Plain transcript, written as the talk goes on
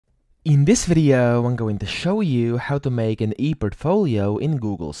In this video, I'm going to show you how to make an ePortfolio in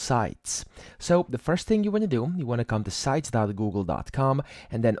Google Sites. So the first thing you want to do, you want to come to sites.google.com,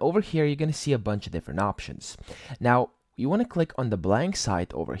 and then over here you're going to see a bunch of different options. Now, you want to click on the blank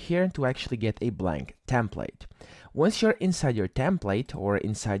site over here to actually get a blank template. Once you're inside your template or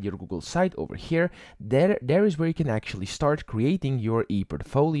inside your Google site over here, there is where you can actually start creating your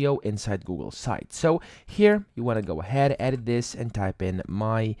ePortfolio inside Google Sites. So here you want to go ahead, edit this, and type in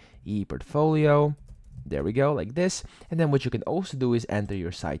my ePortfolio. There we go, like this. And then what you can also do is enter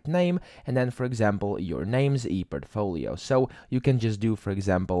your site name, and then, for example, your name's ePortfolio. So you can just do, for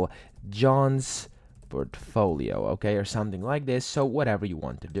example, John's portfolio, okay, or something like this. So whatever you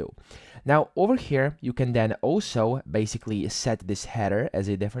want to do. Now over here you can then also basically set this header as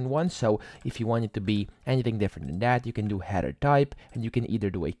a different one. So if you want it to be anything different than that, you can do header type, and you can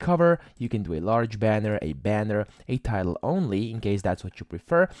either do a cover, you can do a large banner, a title only in case that's what you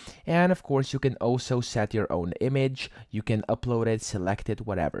prefer. And of course you can also set your own image, you can upload it, select it,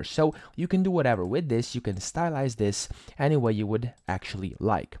 whatever. So you can do whatever with this, you can stylize this any way you would actually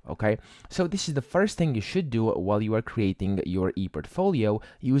like, okay? So this is the first thing you should do while you are creating your ePortfolio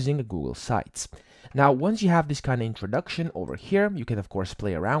using Google Sites. Now, once you have this kind of introduction over here, you can of course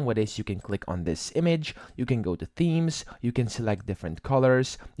play around with this. You can click on this image, you can go to themes, you can select different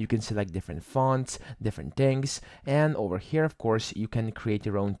colors, you can select different fonts, different things, and over here of course you can create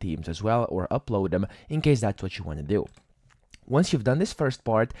your own themes as well or upload them in case that's what you want to do. Once you've done this first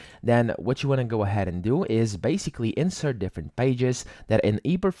part, then what you want to go ahead and do is basically insert different pages that an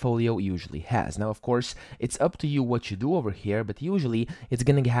ePortfolio usually has. Now, of course, it's up to you what you do over here, but usually it's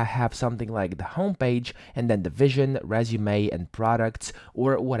going to have something like the home page and then the vision, resume, and products,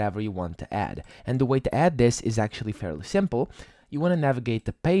 or whatever you want to add. And the way to add this is actually fairly simple. You want to navigate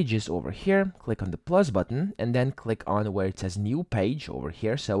the pages over here, click on the plus button, and then click on where it says new page over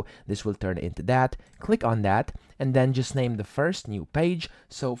here. So this will turn into that. Click on that, and then just name the first new page.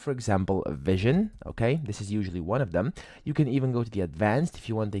 So for example, vision, okay? This is usually one of them. You can even go to the advanced if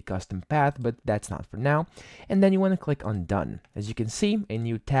you want a custom path, but that's not for now. And then you want to click on done. As you can see, a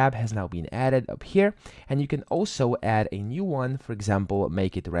new tab has now been added up here, and you can also add a new one. For example,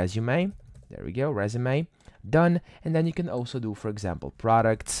 make it resume. There we go, resume. Done. And then you can also do, for example,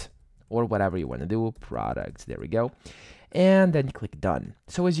 products or whatever you want to do, products. There we go. And then click done.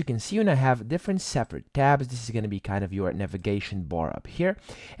 So as you can see, you now have different separate tabs. This is going to be kind of your navigation bar up here.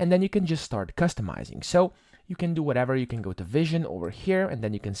 And then you can just start customizing. So you can do whatever. You can go to vision over here, and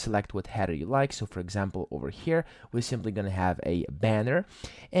then you can select what header you like. So for example, over here, we're simply going to have a banner,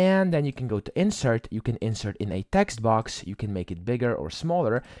 and then you can go to insert. You can insert in a text box. You can make it bigger or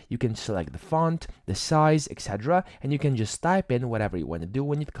smaller. You can select the font, the size, etc. And you can just type in whatever you want to do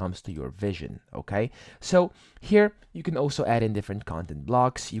when it comes to your vision, okay? So here, you can also add in different content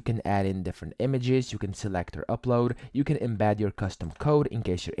blocks. You can add in different images. You can select or upload. You can embed your custom code in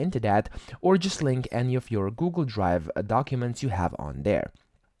case you're into that, or just link any of your Google Drive documents you have on there.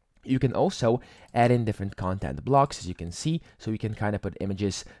 You can also add in different content blocks, as you can see, so you can kind of put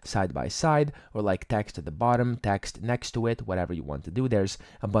images side by side, or like text at the bottom, text next to it, whatever you want to do. There's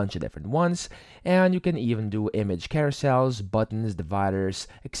a bunch of different ones, and you can even do image carousels, buttons, dividers,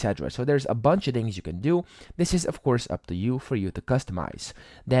 etc. So there's a bunch of things you can do. This is of course up to you for you to customize.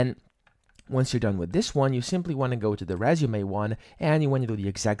 Then once you're done with this one, you simply want to go to the resume one, and you want to do the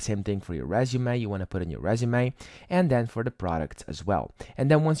exact same thing for your resume. You want to put in your resume, and then for the products as well.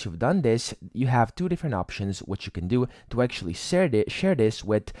 And then once you've done this, you have two different options what you can do to actually share this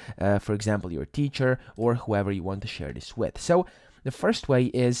with, for example, your teacher or whoever you want to share this with. So the first way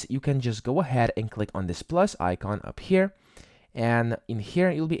is you can just go ahead and click on this plus icon up here. And in here,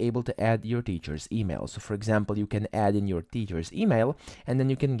 you'll be able to add your teacher's email. So for example, you can add in your teacher's email, and then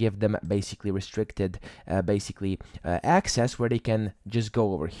you can give them basically restricted access where they can just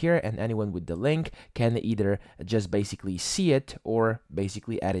go over here, and anyone with the link can either just basically see it or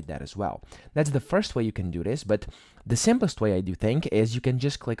basically edit that as well. That's the first way you can do this, but the simplest way I do think is you can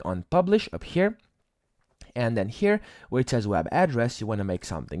just click on publish up here. And then here, where it says web address, you want to make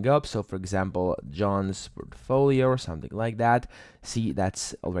something up. So for example, John's portfolio or something like that. See,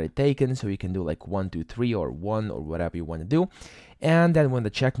 that's already taken. So you can do like 123 or 1 or whatever you want to do. And then when the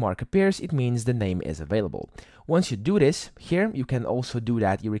check mark appears, it means the name is available. Once you do this, here, you can also do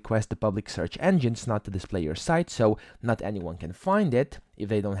that. You request the public search engines not to display your site, so not anyone can find it if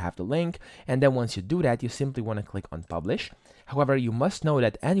they don't have the link. And then once you do that, you simply want to click on publish. However, you must know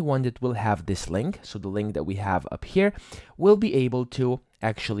that anyone that will have this link, so the link that we have up here, will be able to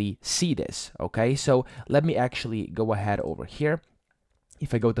actually see this, okay? So let me actually go ahead over here.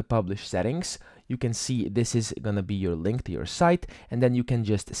 If I go to publish settings, you can see this is gonna be your link to your site, and then you can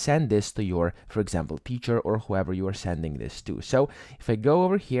just send this to your, for example, teacher or whoever you are sending this to. So if I go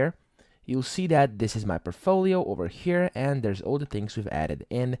over here, you'll see that this is my portfolio over here, and there's all the things we've added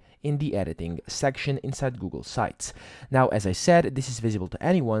in the editing section inside Google Sites. Now, as I said, this is visible to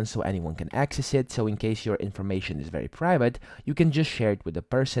anyone, so anyone can access it. So in case your information is very private, you can just share it with the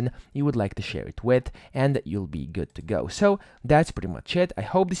person you would like to share it with, and you'll be good to go. So that's pretty much it. I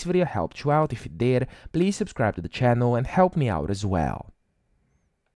hope this video helped you out. If it did, please subscribe to the channel and help me out as well.